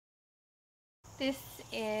This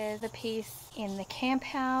is a piece in the camp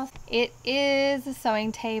house. It is a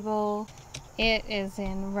sewing table. It is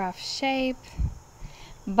in rough shape,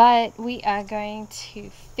 but we are going to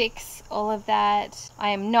fix all of that. I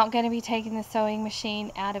am not going to be taking the sewing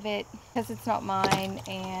machine out of it because it's not mine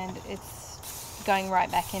and it's going right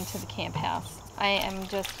back into the camp house. I am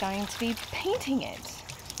just going to be painting it.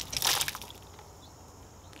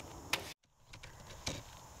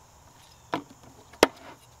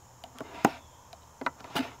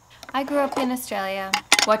 I grew up in Australia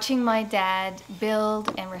watching my dad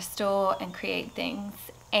build and restore and create things,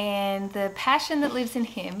 and the passion that lives in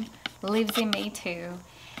him lives in me too.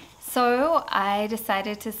 So I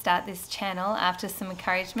decided to start this channel after some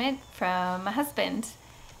encouragement from my husband.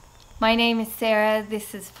 My name is Sarah,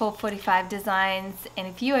 this is 445 Designs, and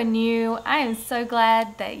if you are new, I am so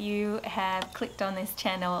glad that you have clicked on this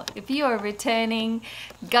channel. If you are returning,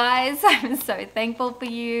 guys, I'm so thankful for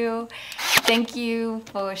you. Thank you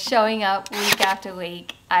for showing up week after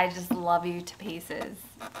week. I just love you to pieces.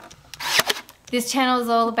 This channel is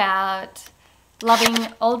all about loving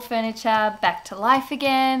old furniture back to life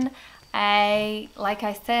again. Like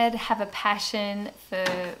I said, have a passion for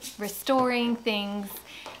restoring things,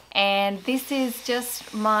 and this is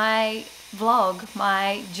just my vlog,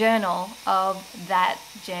 my journal of that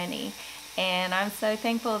journey, and I'm so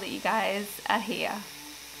thankful that you guys are here.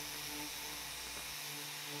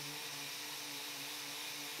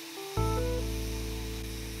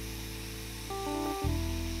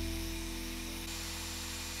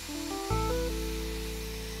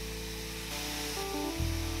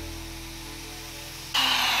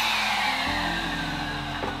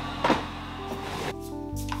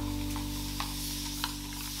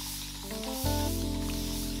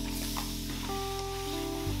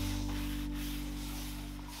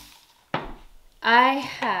 I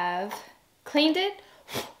have cleaned it,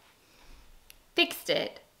 fixed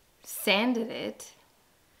it, sanded it.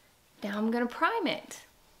 Now I'm going to prime it.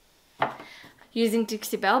 Using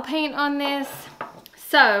Dixie Belle paint on this.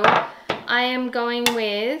 So I am going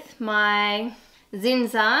with my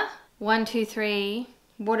Zinza 123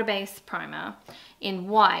 water-based primer in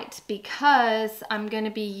white because I'm going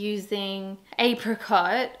to be using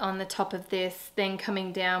Apricot on the top of this, then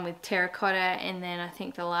coming down with Terracotta, and then I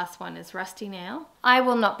think the last one is Rusty Nail. I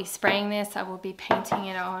will not be spraying this, I will be painting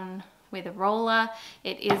it on with a roller.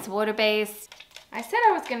 It is water-based. I said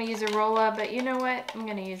I was going to use a roller, but you know what? I'm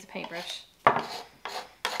going to use a paintbrush.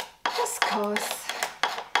 Just cause.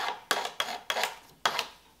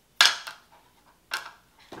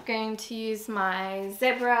 I'm going to use my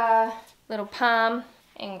Zebra little palm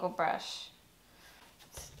angle brush.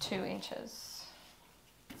 It's 2 inches.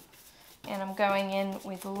 And I'm going in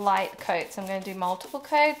with light coats. I'm going to do multiple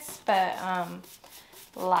coats, but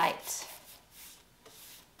light.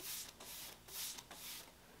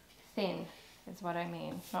 Thin is what I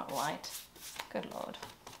mean, not light. Good Lord.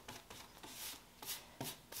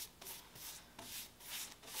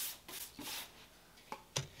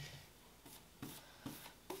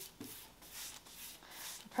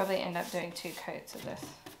 Probably end up doing 2 coats of this.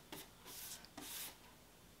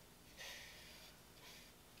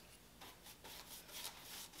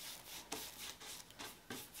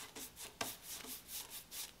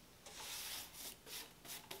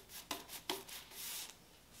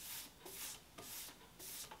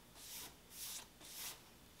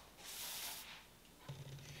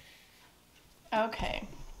 Okay,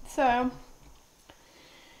 so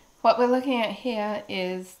what we're looking at here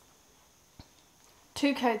is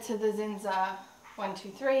 2 coats of the Zinza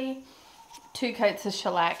 123, 2 coats of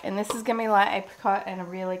shellac, and this is going to be like apricot, and I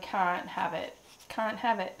really can't have it. Can't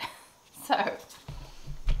have it. So,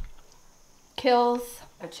 Kills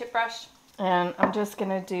a chip brush, and I'm just going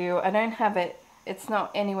to do, I don't have it, it's not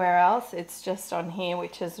anywhere else, it's just on here,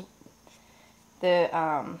 which is the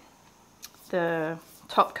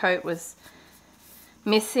top coat was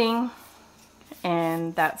missing,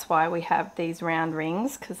 and that's why we have these round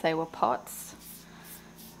rings, because they were pots.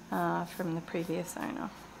 From the previous owner.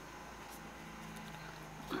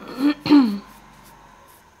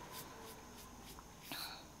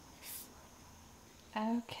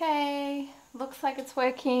 Okay, looks like it's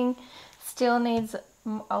working. Still needs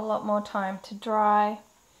a lot more time to dry,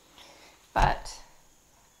 but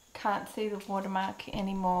can't see the watermark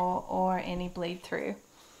anymore or any bleed through.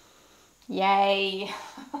 Yay!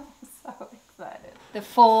 I'm so excited. The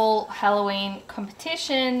fall Halloween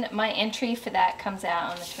competition, my entry for that comes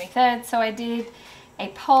out on the 23rd. So I did a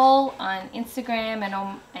poll on Instagram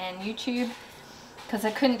and YouTube because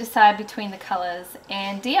I couldn't decide between the colors,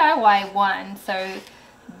 and DIY won. So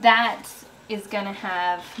that is going to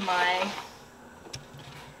have my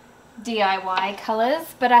DIY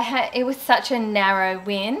colours, but it was such a narrow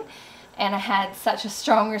win and I had such a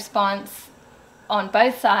strong response on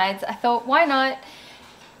both sides. I thought, why not?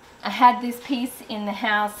 I had this piece in the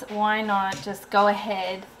house, why not just go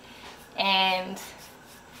ahead and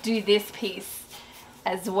do this piece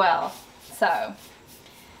as well? So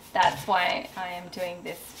that's why I am doing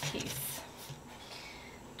this piece.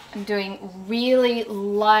 I'm doing really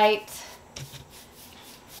light,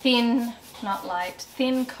 thin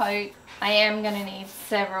coat. I am going to need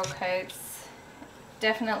several coats,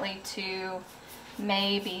 definitely 2,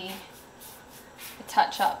 maybe a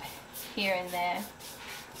touch up here and there,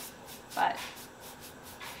 but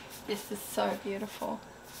this is so beautiful,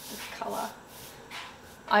 this colour.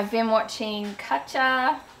 I've been watching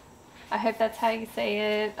Katja, I hope that's how you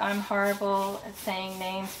say it. I'm horrible at saying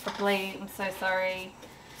names properly, I'm so sorry.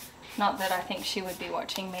 Not that I think she would be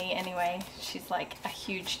watching me anyway. She's like a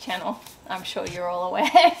huge channel. I'm sure you're all aware.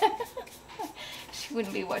 She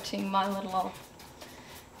wouldn't be watching my little old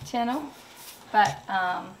channel. But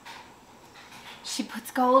she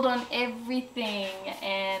puts gold on everything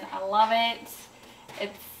and I love it.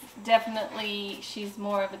 It's definitely, she's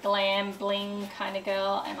more of a glam bling kind of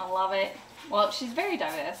girl and I love it. Well, she's very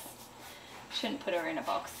diverse. Shouldn't put her in a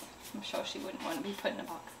box. I'm sure she wouldn't want to be put in a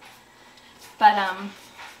box. But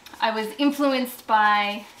I was influenced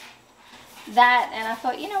by that and I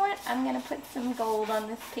thought, you know what, I'm going to put some gold on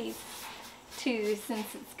this piece too,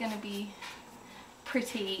 since it's going to be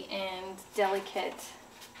pretty and delicate.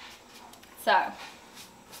 So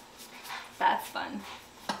that's fun.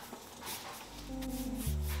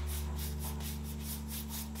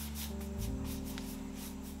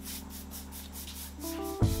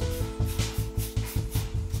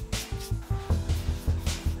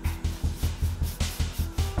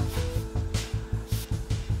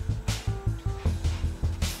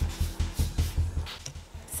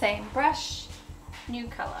 Same brush, new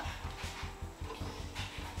color.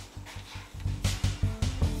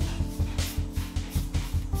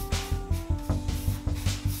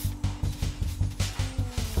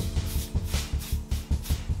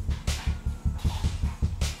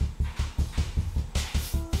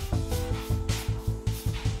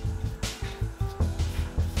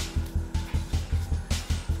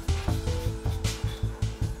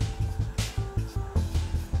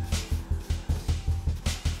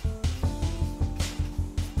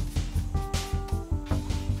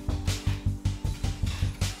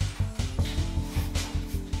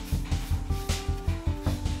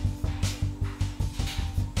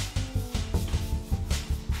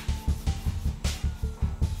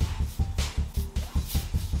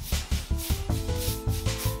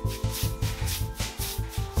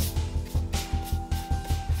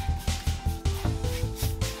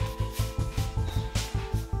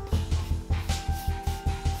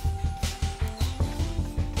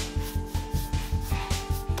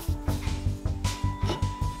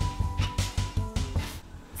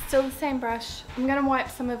 Still the same brush. I'm going to wipe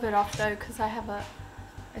some of it off though, because I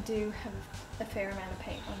do have a fair amount of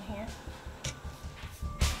paint on here.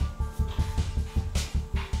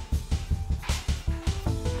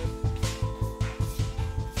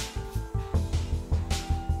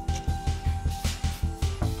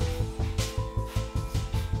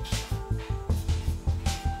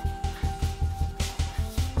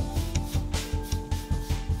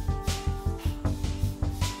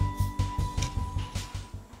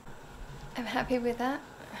 I'm happy with that.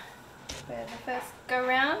 For the first go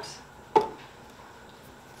round. I'm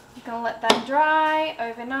gonna let that dry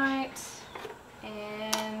overnight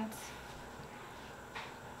and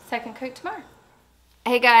second coat tomorrow.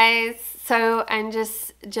 Hey guys, so I'm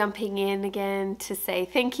just jumping in again to say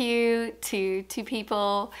thank you to 2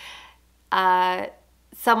 people.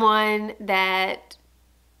 Someone that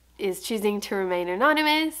is choosing to remain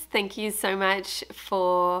anonymous. Thank you so much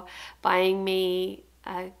for buying me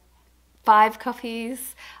 5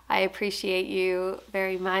 coffees. I appreciate you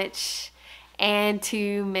very much. And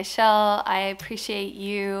to Michelle, I appreciate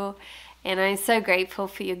you and I'm so grateful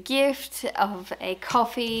for your gift of a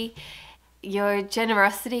coffee. Your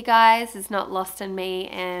generosity, guys, is not lost on me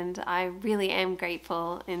and I really am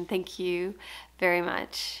grateful and thank you very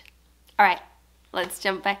much. Alright, let's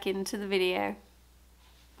jump back into the video.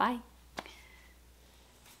 Bye.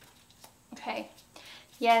 Okay,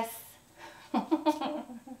 yes.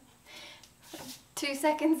 2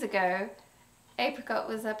 seconds ago, Apricot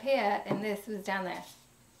was up here and this was down there.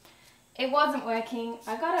 It wasn't working.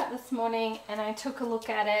 I got up this morning and I took a look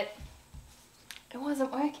at it. It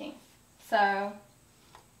wasn't working. So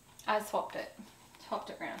I swapped it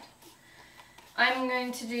around. I'm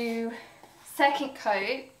going to do second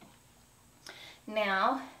coat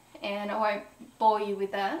now and I won't bore you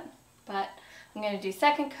with that, but I'm going to do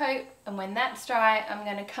second coat, and when that's dry I'm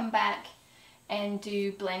going to come back and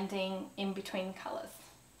do blending in between colours.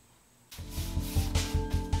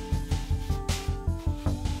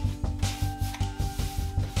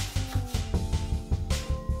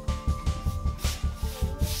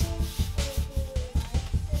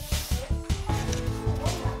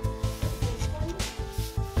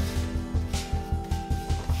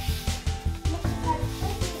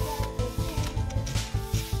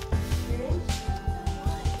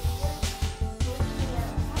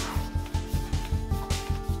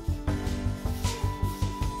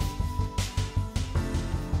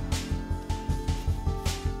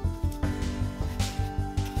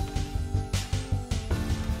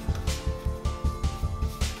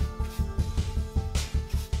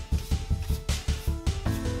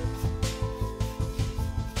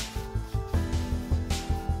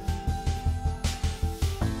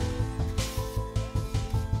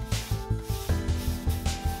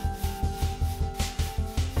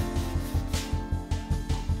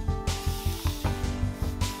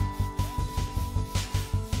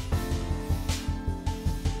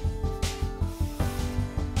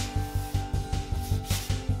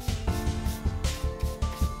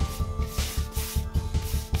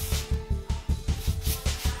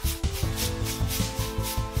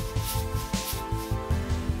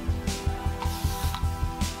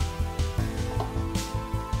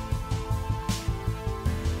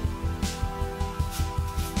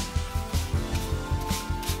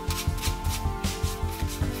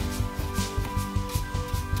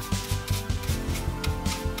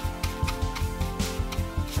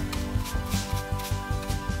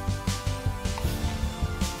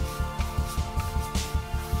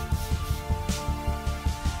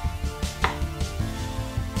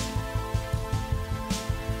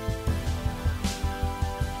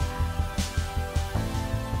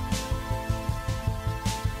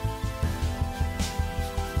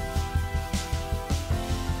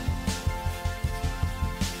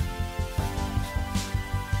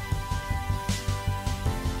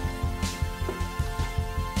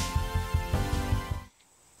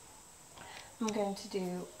 I'm going to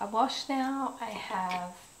do a wash now. I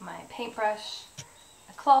have my paintbrush,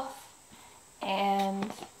 a cloth,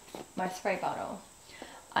 and my spray bottle.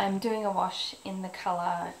 I'm doing a wash in the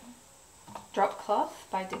colour Drop Cloth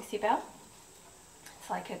by Dixie Belle.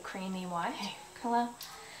 It's like a creamy white colour.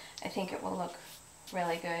 I think it will look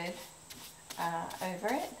really good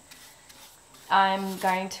over it. I'm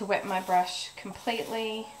going to wet my brush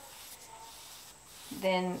completely,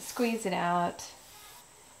 then squeeze it out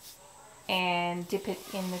and dip it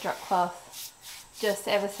in the drop cloth just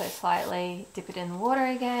ever so slightly, dip it in the water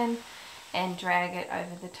again and drag it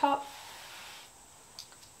over the top.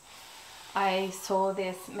 I saw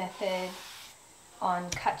this method on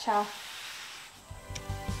Katcha.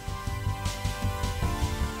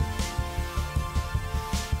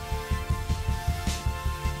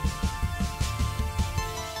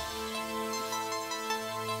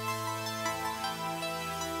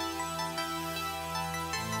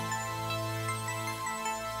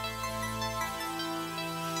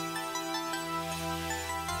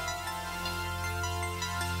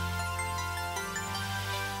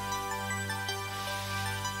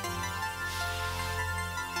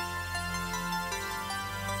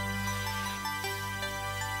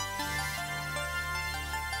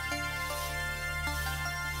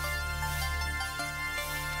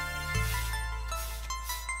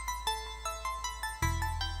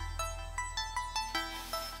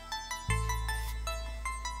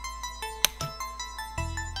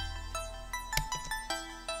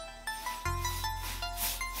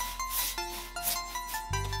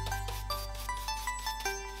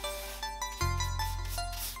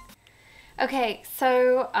 Okay,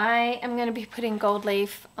 so I am going to be putting gold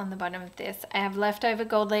leaf on the bottom of this. I have leftover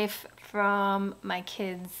gold leaf from my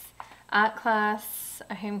kids' art class.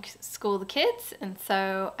 I homeschool the kids, and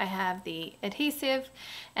so I have the adhesive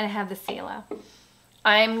and I have the sealer.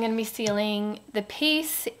 I'm going to be sealing the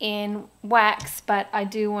piece in wax, but I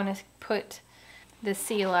do want to put the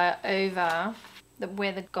sealer over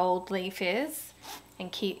where the gold leaf is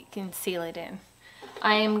and can seal it in.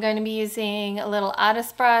 I am going to be using a little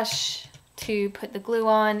artist brush to put the glue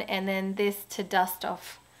on, and then this to dust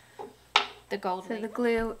off the gold leaf. So the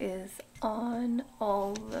glue is on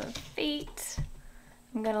all the feet.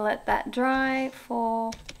 I'm going to let that dry for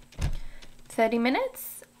 30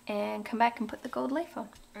 minutes and come back and put the gold leaf on.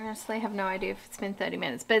 I honestly have no idea if it's been 30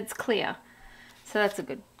 minutes, but it's clear, so that's a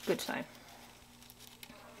good sign.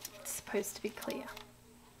 It's supposed to be clear.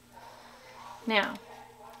 Now,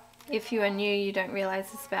 If you are new, you don't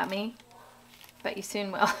realize this about me, but you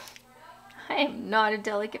soon will. I am not a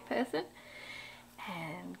delicate person.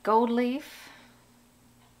 And gold leaf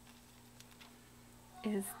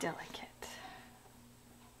is delicate.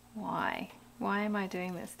 Why? Why am I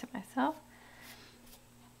doing this to myself?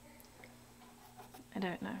 I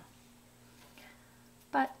don't know.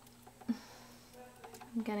 But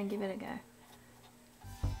I'm gonna give it a go.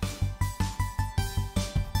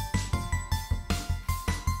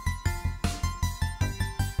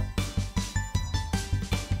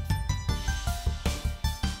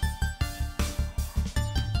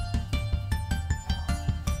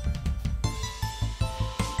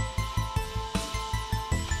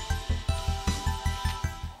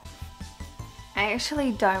 I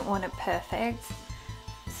actually don't want it perfect.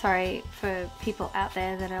 Sorry for people out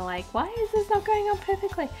there that are like, why is this not going on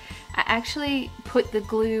perfectly? I actually put the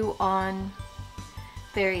glue on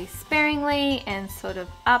very sparingly and sort of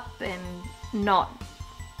up and not,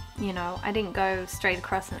 you know, I didn't go straight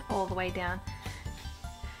across and all the way down.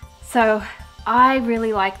 So I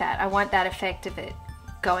really like that. I want that effect of it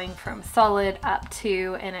going from solid up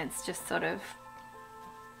to, and it's just sort of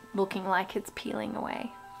looking like it's peeling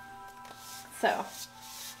away. So,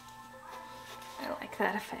 I like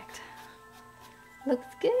that effect. Looks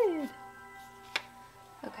good.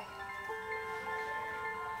 Okay.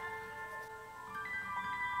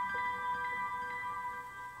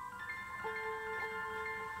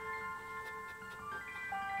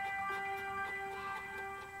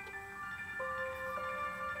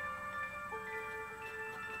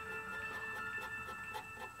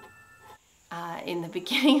 In the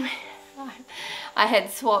beginning, I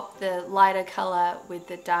had swapped the lighter color with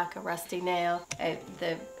the darker rusty nail.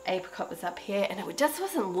 The apricot was up here and it just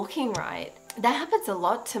wasn't looking right. That happens a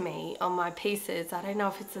lot to me on my pieces. I don't know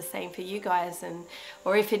if it's the same for you guys,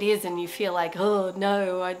 or if it is and you feel like, oh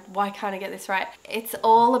no, why can't I get this right? It's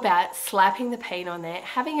all about slapping the paint on there,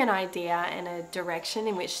 having an idea and a direction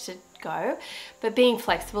in which to go, but being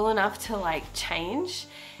flexible enough to like change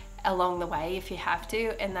along the way if you have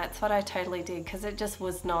to. And that's what I totally did, because it just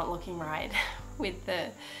was not looking right with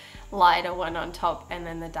the lighter one on top and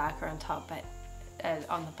then the darker on top, but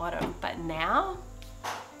on the bottom. But now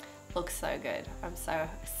looks so good. I'm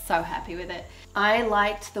so happy with it. I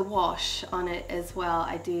liked the wash on it as well.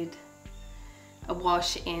 I did a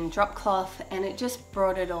wash in drop cloth and it just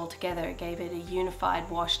brought it all together. It gave it a unified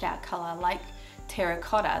washed out color like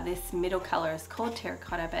terracotta. This middle color is called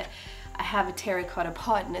terracotta, but I have a terracotta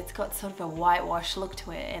pot and it's got sort of a whitewash look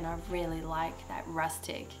to it, and I really like that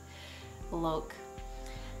rustic look.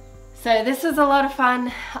 So this was a lot of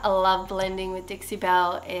fun. I love blending with Dixie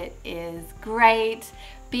Belle. It is great.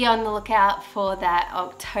 Be on the lookout for that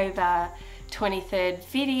October 23rd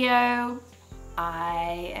video.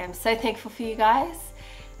 I am so thankful for you guys.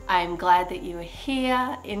 I'm glad that you were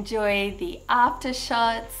here. Enjoy the after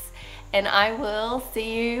shots, and I will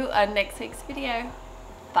see you on next week's video.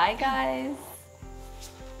 Bye guys.